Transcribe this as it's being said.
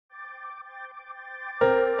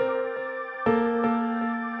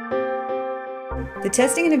The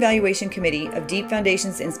Testing and Evaluation Committee of Deep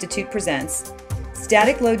Foundations Institute presents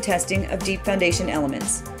Static Load Testing of Deep Foundation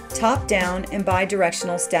Elements, Top-Down and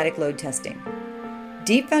Bi-Directional Static Load Testing.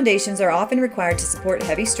 Deep foundations are often required to support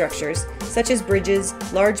heavy structures, such as bridges,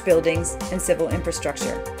 large buildings, and civil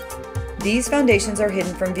infrastructure. These foundations are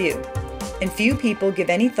hidden from view, and few people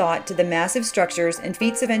give any thought to the massive structures and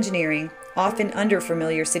feats of engineering often under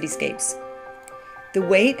familiar cityscapes. The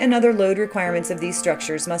weight and other load requirements of these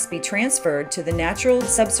structures must be transferred to the natural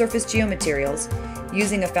subsurface geomaterials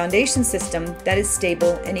using a foundation system that is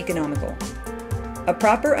stable and economical. A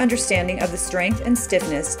proper understanding of the strength and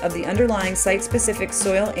stiffness of the underlying site-specific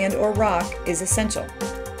soil and/or rock is essential.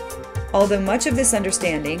 Although much of this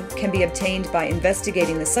understanding can be obtained by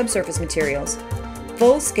investigating the subsurface materials,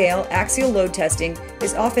 full-scale axial load testing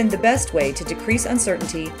is often the best way to decrease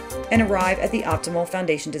uncertainty and arrive at the optimal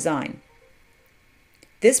foundation design.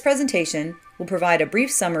 This presentation will provide a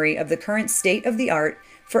brief summary of the current state of the art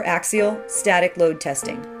for axial static load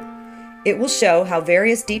testing. It will show how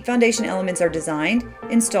various deep foundation elements are designed,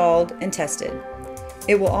 installed, and tested.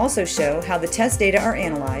 It will also show how the test data are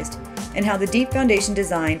analyzed and how the deep foundation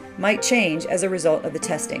design might change as a result of the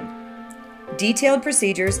testing. Detailed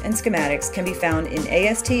procedures and schematics can be found in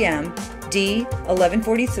ASTM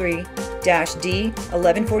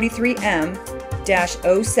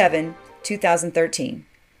D1143-D1143M-07 2013.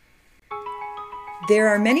 There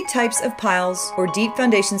are many types of piles or deep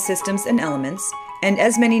foundation systems and elements, and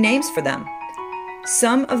as many names for them.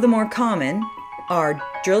 Some of the more common are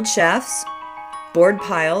drilled shafts, bored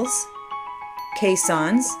piles,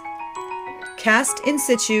 caissons, cast in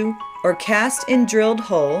situ or cast in drilled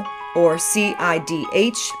hole or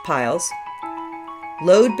CIDH piles,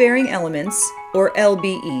 load-bearing elements or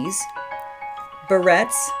LBEs,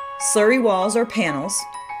 barrettes, slurry walls or panels,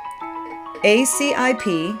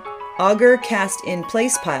 ACIP, auger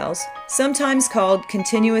cast-in-place piles, sometimes called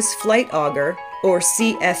continuous flight auger or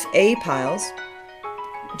CFA piles,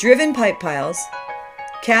 driven pipe piles,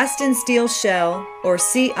 cast-in steel shell or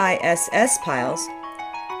CISS piles,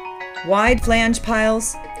 wide flange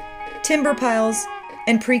piles, timber piles,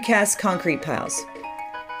 and precast concrete piles,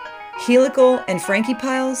 helical and Franke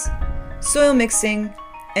piles, soil mixing,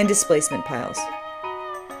 and displacement piles.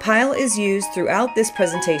 Pile is used throughout this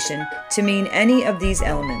presentation to mean any of these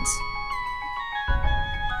elements.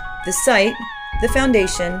 The site, the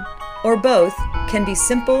foundation, or both can be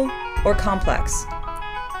simple or complex.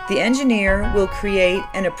 The engineer will create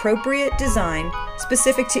an appropriate design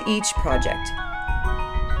specific to each project.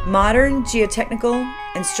 Modern geotechnical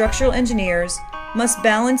and structural engineers must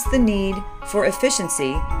balance the need for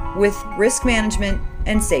efficiency with risk management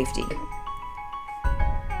and safety.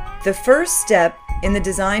 The first step in the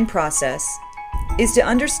design process is to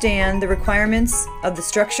understand the requirements of the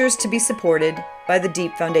structures to be supported by the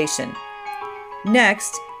deep foundation.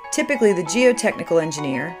 Next, typically the geotechnical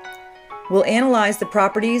engineer will analyze the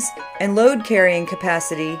properties and load carrying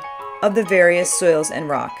capacity of the various soils and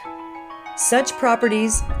rock. Such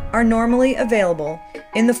properties are normally available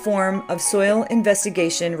in the form of soil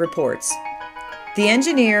investigation reports. The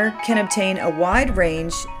engineer can obtain a wide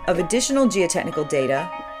range of additional geotechnical data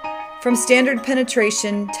from standard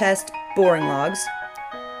penetration test boring logs,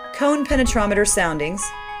 cone penetrometer soundings,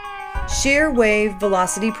 shear wave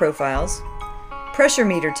velocity profiles, pressure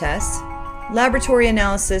meter tests, laboratory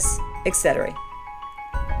analysis, etc.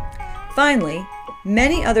 Finally,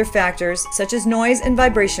 many other factors such as noise and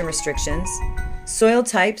vibration restrictions, soil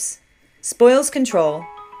types, spoils control,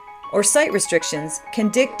 or site restrictions can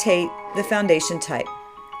dictate the foundation type.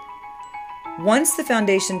 Once the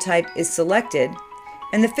foundation type is selected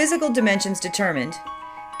and the physical dimensions determined,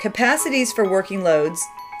 capacities for working loads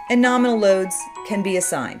and nominal loads can be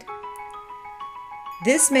assigned.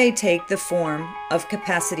 This may take the form of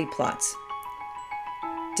capacity plots.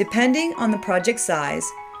 Depending on the project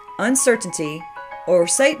size, uncertainty, or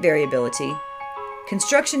site variability,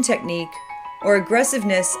 construction technique, or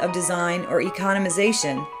aggressiveness of design or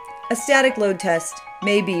economization, a static load test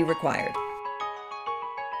may be required.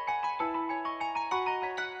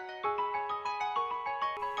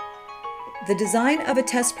 The design of a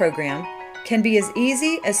test program can be as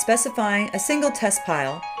easy as specifying a single test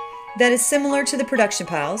pile that is similar to the production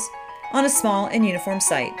piles on a small and uniform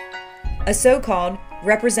site, a so-called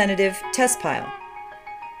representative test pile.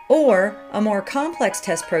 Or a more complex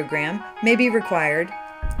test program may be required,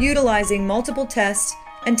 utilizing multiple tests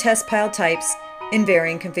and test pile types in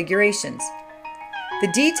varying configurations.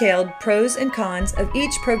 The detailed pros and cons of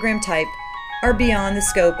each program type are beyond the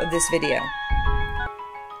scope of this video.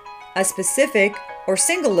 A specific or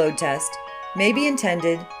single load test may be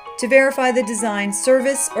intended to verify the design's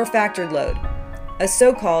service or factored load, a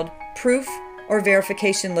so-called proof or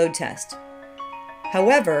verification load test.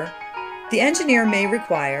 However, the engineer may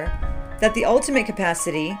require that the ultimate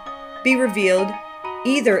capacity be revealed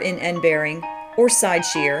either in end bearing or side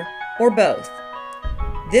shear or both.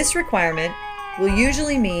 This requirement will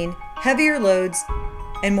usually mean heavier loads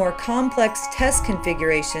and more complex test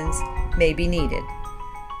configurations may be needed.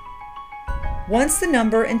 Once the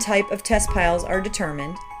number and type of test piles are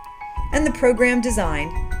determined and the program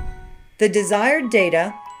designed, the desired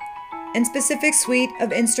data and specific suite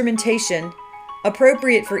of instrumentation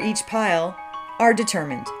appropriate for each pile are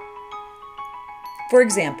determined. For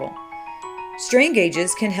example, strain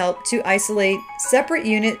gauges can help to isolate separate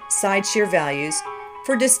unit side shear values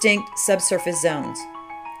for distinct subsurface zones.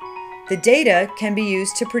 The data can be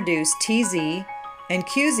used to produce TZ and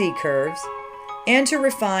QZ curves and to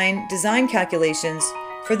refine design calculations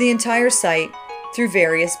for the entire site through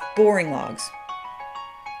various boring logs.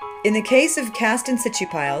 In the case of cast in situ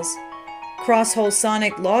piles, cross-hole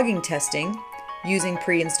sonic logging testing using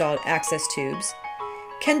pre-installed access tubes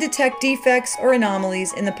can detect defects or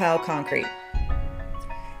anomalies in the pile concrete.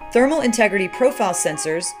 Thermal integrity profile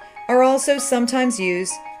sensors are also sometimes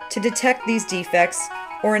used to detect these defects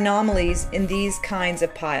or anomalies in these kinds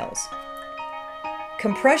of piles.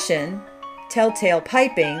 Compression, telltale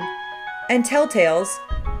piping, and telltales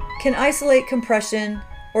can isolate compression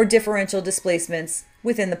or differential displacements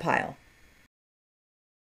within the pile.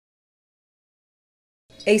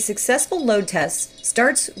 A successful load test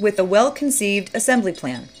starts with a well-conceived assembly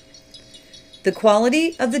plan. The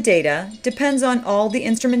quality of the data depends on all the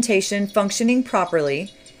instrumentation functioning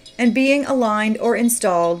properly and being aligned or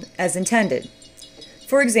installed as intended.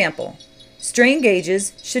 For example, strain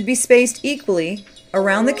gauges should be spaced equally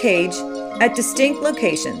around the cage at distinct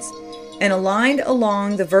locations and aligned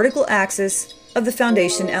along the vertical axis of the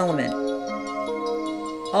foundation element.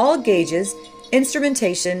 All gauges,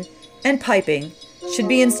 instrumentation, and piping should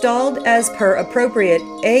be installed as per appropriate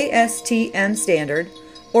ASTM standard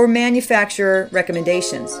or manufacturer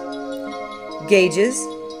recommendations. Gauges,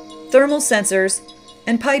 thermal sensors,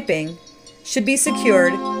 and piping should be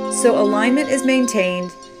secured so alignment is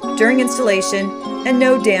maintained during installation and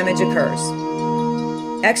no damage occurs.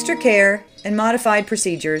 Extra care and modified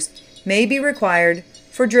procedures may be required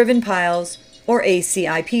for driven piles or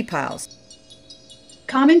ACIP piles.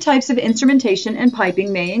 Common types of instrumentation and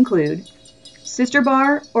piping may include sister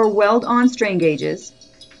bar or weld-on strain gauges,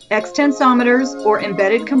 X-tensometers or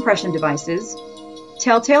embedded compression devices,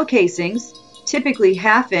 telltale casings, typically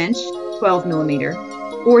half-inch 12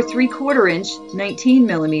 mm or 3/4 inch 19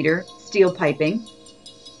 mm steel piping,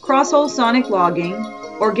 cross-hole sonic logging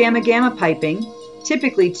or gamma-gamma piping,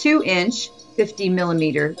 typically 2-inch 50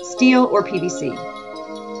 mm steel or PVC,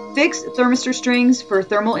 fixed thermistor strings for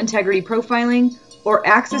thermal integrity profiling or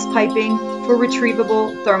axis piping for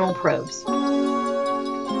retrievable thermal probes.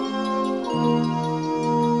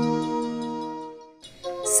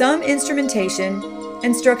 Some instrumentation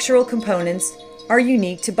and structural components are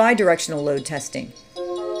unique to bidirectional load testing.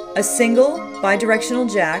 A single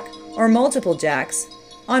bidirectional jack or multiple jacks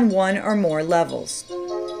on one or more levels.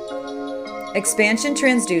 Expansion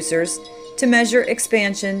transducers to measure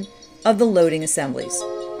expansion of the loading assemblies.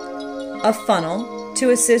 A funnel to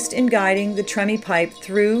assist in guiding the tremie pipe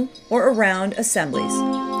through or around assemblies.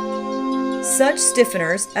 Such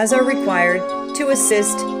stiffeners as are required to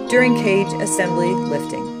assist during cage assembly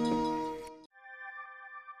lifting.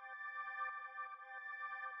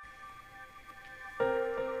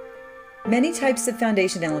 Many types of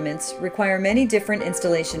foundation elements require many different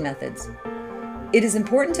installation methods. It is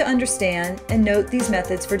important to understand and note these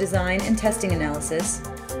methods for design and testing analysis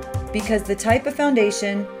because the type of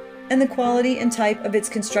foundation and the quality and type of its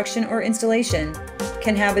construction or installation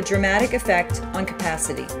can have a dramatic effect on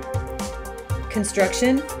capacity.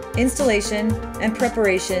 Construction, installation, and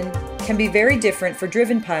preparation can be very different for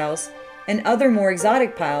driven piles and other more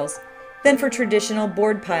exotic piles than for traditional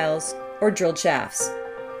bored piles or drilled shafts.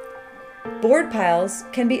 Bored piles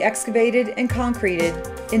can be excavated and concreted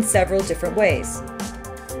in several different ways.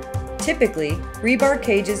 Typically, rebar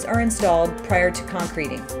cages are installed prior to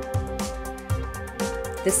concreting.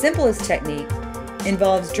 The simplest technique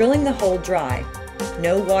involves drilling the hole dry,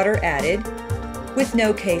 no water added, with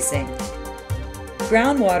no casing.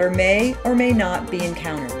 Groundwater may or may not be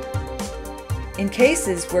encountered. In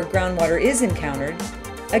cases where groundwater is encountered,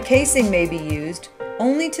 a casing may be used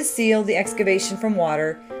only to seal the excavation from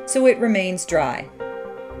water so it remains dry.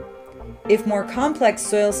 If more complex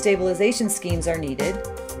soil stabilization schemes are needed,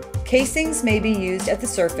 casings may be used at the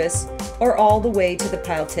surface or all the way to the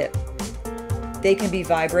pile tip. They can be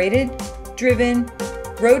vibrated, driven,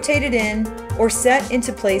 rotated in, or set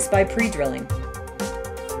into place by pre-drilling.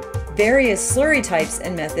 Various slurry types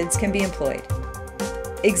and methods can be employed.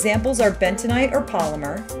 Examples are bentonite or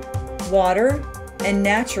polymer, water, and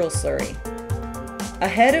natural slurry. A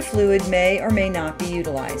head of fluid may or may not be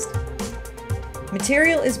utilized.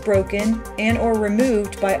 Material is broken and/or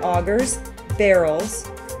removed by augers, barrels,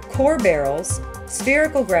 core barrels,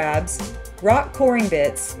 spherical grabs, rock coring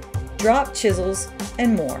bits, drop chisels,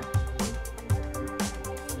 and more.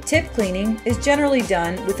 Tip cleaning is generally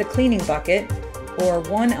done with a cleaning bucket, or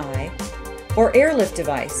one eye, or airlift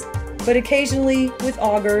device, but occasionally with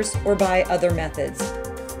augers or by other methods.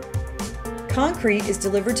 Concrete is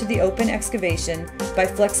delivered to the open excavation by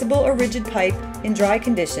flexible or rigid pipe in dry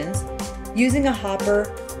conditions using a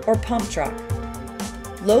hopper or pump truck.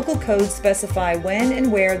 Local codes specify when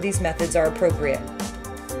and where these methods are appropriate.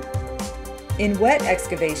 In wet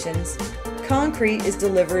excavations, concrete is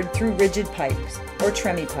delivered through rigid pipes or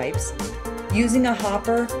tremie pipes using a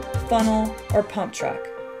hopper, funnel, or pump truck.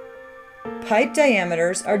 Pipe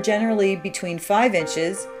diameters are generally between 5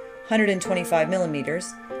 inches, 125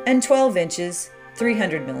 millimeters, and 12 inches,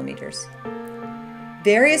 300 millimeters.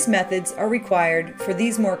 Various methods are required for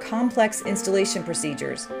these more complex installation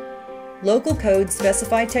procedures. Local codes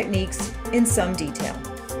specify techniques in some detail.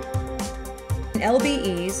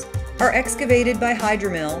 LBEs are excavated by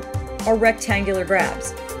hydromill or rectangular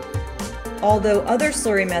grabs. Although other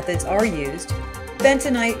slurry methods are used,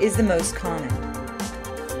 bentonite is the most common.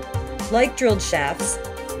 Like drilled shafts,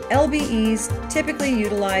 LBEs typically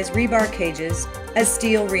utilize rebar cages as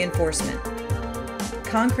steel reinforcement.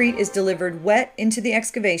 Concrete is delivered wet into the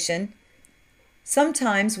excavation,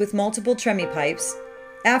 sometimes with multiple tremie pipes,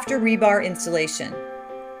 after rebar installation.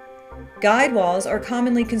 Guide walls are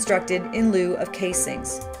commonly constructed in lieu of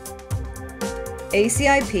casings.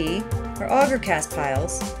 ACIP, or auger cast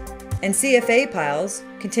piles, and CFA piles,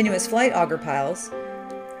 continuous flight auger piles,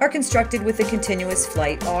 are constructed with a continuous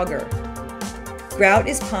flight auger. Grout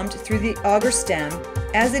is pumped through the auger stem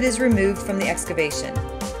as it is removed from the excavation.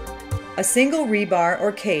 A single rebar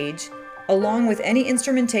or cage, along with any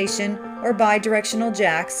instrumentation or bi-directional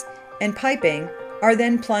jacks and piping, are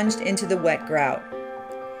then plunged into the wet grout.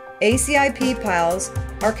 ACIP piles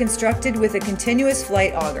are constructed with a continuous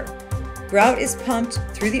flight auger. Grout is pumped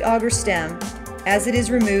through the auger stem as it is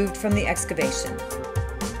removed from the excavation.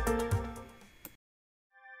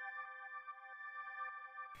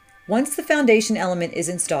 Once the foundation element is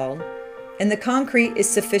installed and the concrete is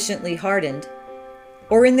sufficiently hardened,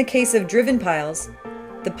 or in the case of driven piles,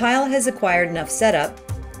 the pile has acquired enough setup,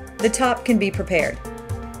 the top can be prepared.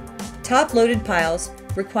 Top-loaded piles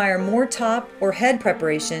require more top or head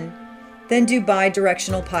preparation than do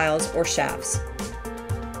bi-directional piles or shafts.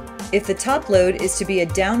 If the top load is to be a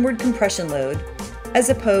downward compression load, as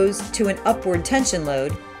opposed to an upward tension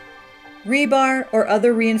load, rebar or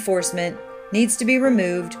other reinforcement needs to be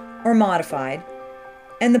removed or modified,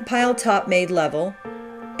 and the pile top made level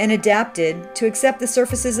and adapted to accept the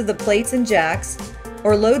surfaces of the plates and jacks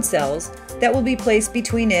or load cells that will be placed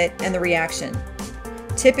between it and the reaction,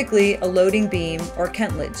 typically a loading beam or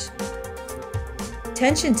kentledge.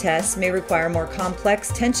 Tension tests may require more complex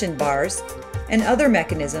tension bars and other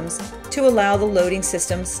mechanisms to allow the loading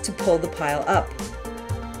systems to pull the pile up.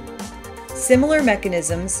 Similar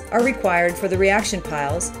mechanisms are required for the reaction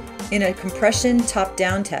piles in a compression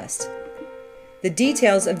top-down test. The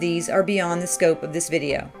details of these are beyond the scope of this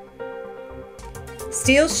video.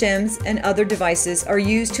 Steel shims and other devices are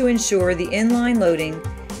used to ensure the inline loading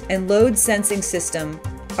and load sensing system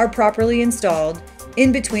are properly installed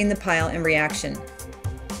in between the pile and reaction.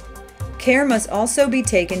 Care must also be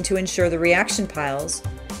taken to ensure the reaction piles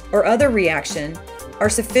or other reaction are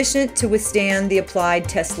sufficient to withstand the applied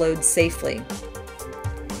test loads safely.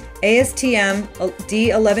 ASTM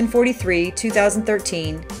D1143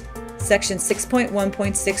 2013 Section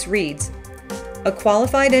 6.1.6 reads, "A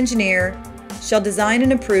qualified engineer shall design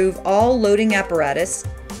and approve all loading apparatus,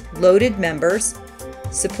 loaded members,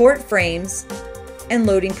 support frames, and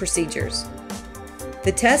loading procedures.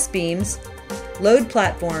 The test beams, load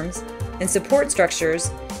platforms, and support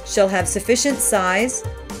structures shall have sufficient size,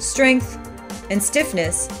 strength, and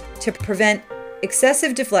stiffness to prevent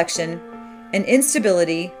excessive deflection and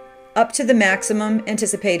instability up to the maximum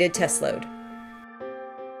anticipated test load."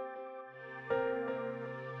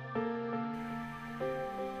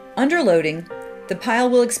 Under loading, the pile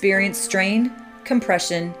will experience strain,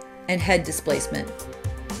 compression, and head displacement.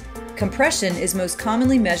 Compression is most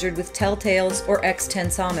commonly measured with telltales or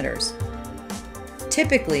X-tensometers.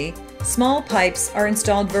 Typically, small pipes are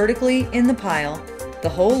installed vertically in the pile, the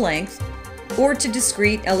whole length, or to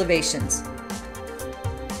discrete elevations.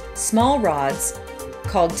 Small rods,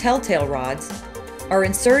 called telltale rods, are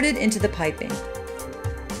inserted into the piping.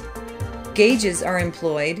 Gauges are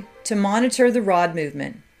employed to monitor the rod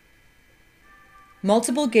movement.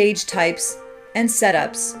 Multiple gauge types and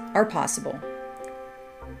setups are possible.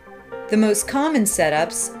 The most common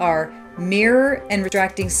setups are mirror and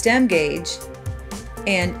retracting stem gauge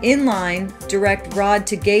and inline direct rod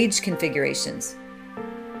to gauge configurations.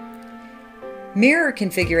 Mirror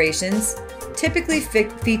configurations typically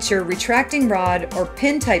feature retracting rod or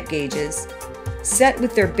pin type gauges set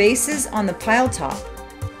with their bases on the pile top,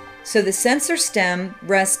 so the sensor stem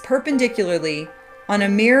rests perpendicularly on a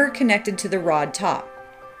mirror connected to the rod top.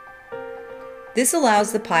 This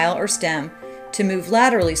allows the pile or stem to move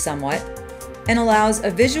laterally somewhat and allows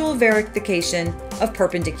a visual verification of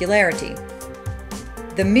perpendicularity.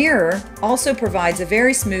 The mirror also provides a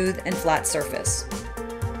very smooth and flat surface.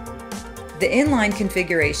 The inline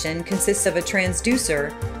configuration consists of a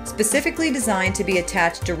transducer specifically designed to be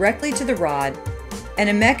attached directly to the rod and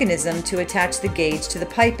a mechanism to attach the gauge to the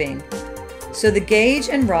piping, so the gauge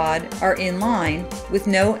and rod are in line with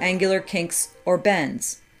no angular kinks or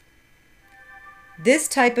bends. This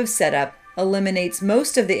type of setup eliminates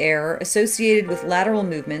most of the error associated with lateral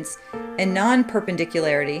movements and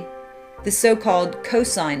non-perpendicularity, the so-called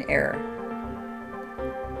cosine error.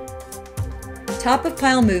 Top of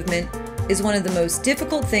pile movement is one of the most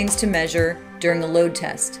difficult things to measure during a load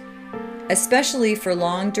test, especially for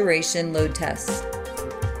long duration load tests.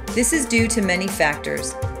 This is due to many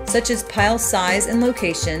factors, such as pile size and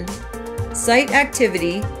location, site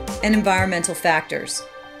activity, and environmental factors.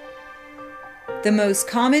 The most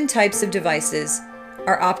common types of devices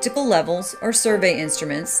are optical levels or survey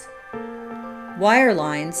instruments, wire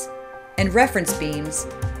lines, and reference beams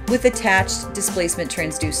with attached displacement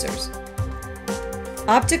transducers.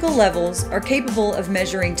 Optical levels are capable of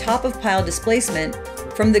measuring top of pile displacement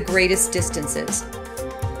from the greatest distances.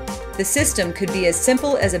 The system could be as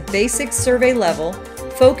simple as a basic survey level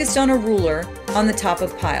focused on a ruler on the top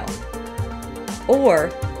of pile. Or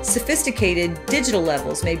sophisticated digital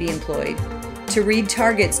levels may be employed to read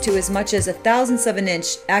targets to as much as 1/1000th of an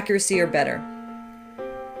inch accuracy or better.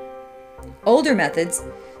 Older methods,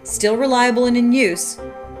 still reliable and in use,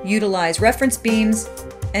 utilize reference beams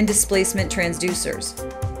and displacement transducers.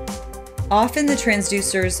 Often the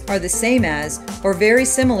transducers are the same as or very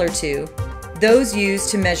similar to those used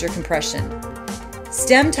to measure compression.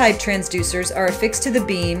 Stem-type transducers are affixed to the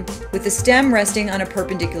beam with the stem resting on a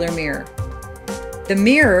perpendicular mirror. The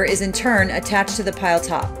mirror is in turn attached to the pile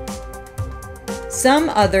top. Some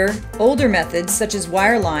other, older methods, such as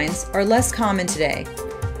wire lines, are less common today,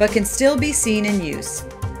 but can still be seen in use,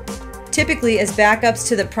 typically as backups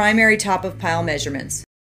to the primary top of pile measurements.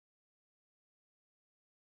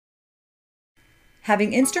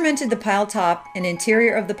 Having instrumented the pile top and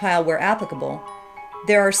interior of the pile where applicable,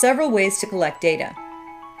 there are several ways to collect data.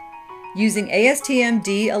 Using ASTM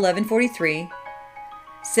D1143,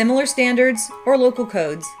 similar standards, or local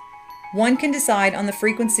codes, one can decide on the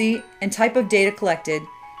frequency and type of data collected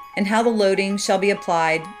and how the loading shall be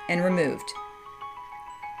applied and removed.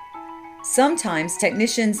 Sometimes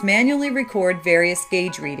technicians manually record various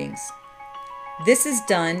gauge readings. This is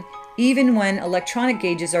done even when electronic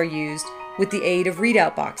gauges are used with the aid of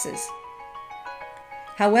readout boxes.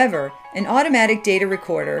 However, an automatic data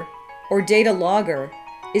recorder or data logger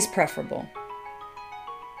is preferable.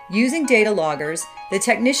 Using data loggers, the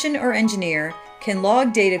technician or engineer can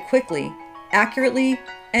log data quickly, accurately,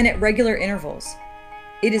 and at regular intervals.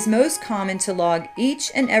 It is most common to log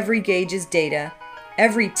each and every gauge's data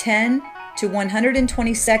every 10 to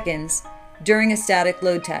 120 seconds during a static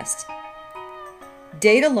load test.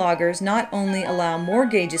 Data loggers not only allow more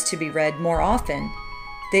gauges to be read more often,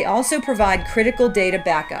 they also provide critical data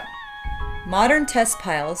backup. Modern test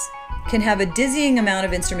piles can have a dizzying amount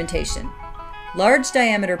of instrumentation. Large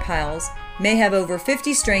diameter piles may have over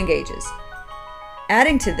 50 strain gauges.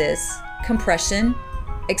 Adding to this, compression,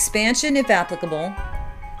 expansion if applicable,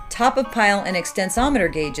 top of pile and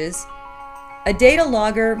extensometer gauges, a data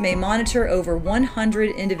logger may monitor over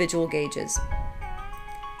 100 individual gauges.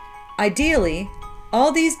 Ideally,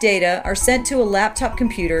 all these data are sent to a laptop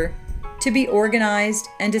computer to be organized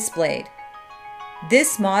and displayed.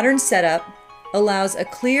 This modern setup allows a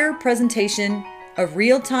clear presentation of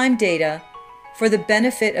real-time data for the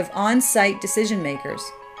benefit of on-site decision makers.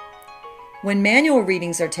 When manual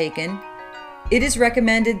readings are taken, it is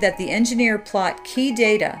recommended that the engineer plot key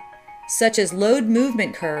data, such as load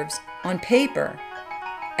movement curves, on paper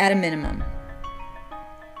at a minimum.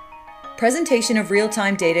 Presentation of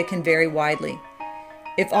real-time data can vary widely.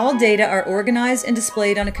 If all data are organized and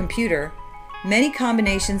displayed on a computer, many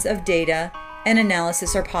combinations of data and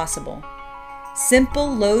analysis are possible.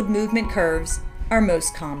 Simple load movement curves are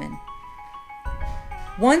most common.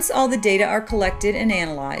 Once all the data are collected and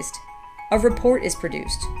analyzed, a report is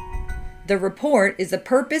produced. The report is the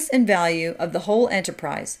purpose and value of the whole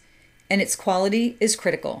enterprise, and its quality is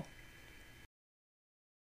critical.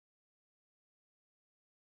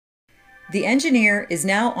 The engineer is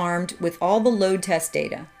now armed with all the load test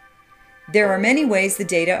data. There are many ways the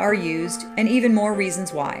data are used and even more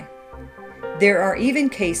reasons why. There are even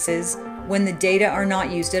cases when the data are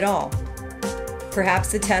not used at all.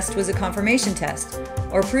 Perhaps the test was a confirmation test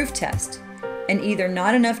or proof test, and either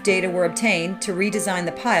not enough data were obtained to redesign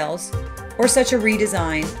the piles, or such a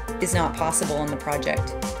redesign is not possible on the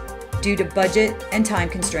project due to budget and time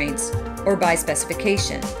constraints or by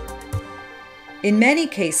specification. In many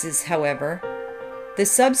cases, however, the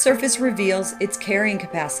subsurface reveals its carrying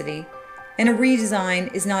capacity, and a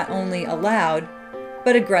redesign is not only allowed,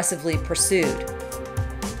 but aggressively pursued.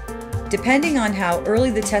 Depending on how early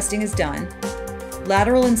the testing is done,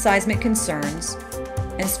 lateral and seismic concerns,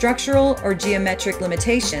 and structural or geometric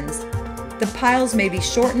limitations, the piles may be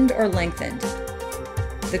shortened or lengthened.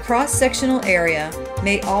 The cross-sectional area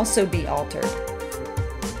may also be altered.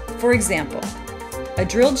 For example, a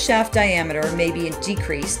drilled shaft diameter may be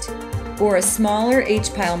decreased, or a smaller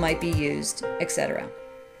H-pile might be used, etc.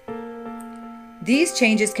 These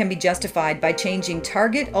changes can be justified by changing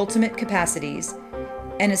target ultimate capacities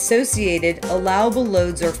and associated allowable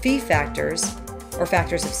loads or fee factors, or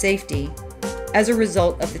factors of safety, as a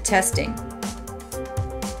result of the testing.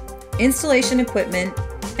 Installation equipment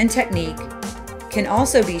and technique can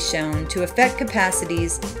also be shown to affect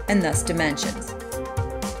capacities and thus dimensions.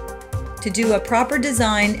 To do a proper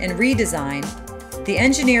design and redesign, the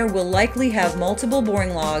engineer will likely have multiple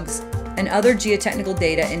boring logs and other geotechnical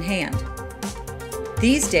data in hand.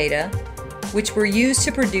 These data, which were used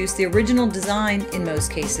to produce the original design in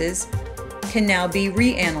most cases, can now be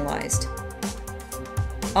reanalyzed.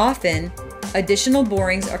 Often, additional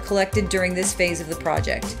borings are collected during this phase of the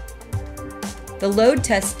project. The load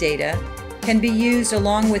test data can be used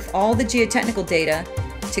along with all the geotechnical data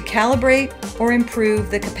to calibrate or improve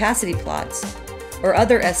the capacity plots or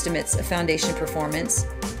other estimates of foundation performance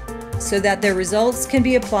so that their results can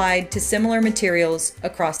be applied to similar materials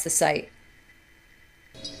across the site.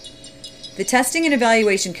 The Testing and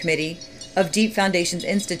Evaluation Committee of Deep Foundations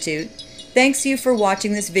Institute thanks you for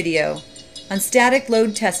watching this video on static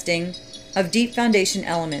load testing of deep foundation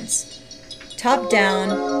elements,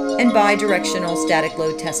 top-down and bi-directional static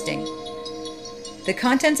load testing. The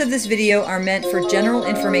contents of this video are meant for general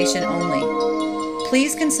information only.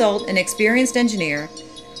 Please consult an experienced engineer,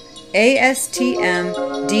 ASTM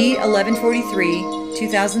D1143,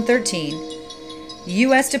 2013,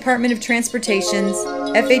 U.S. Department of Transportation's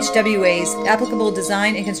FHWA's applicable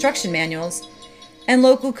design and construction manuals, and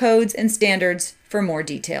local codes and standards for more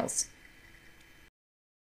details.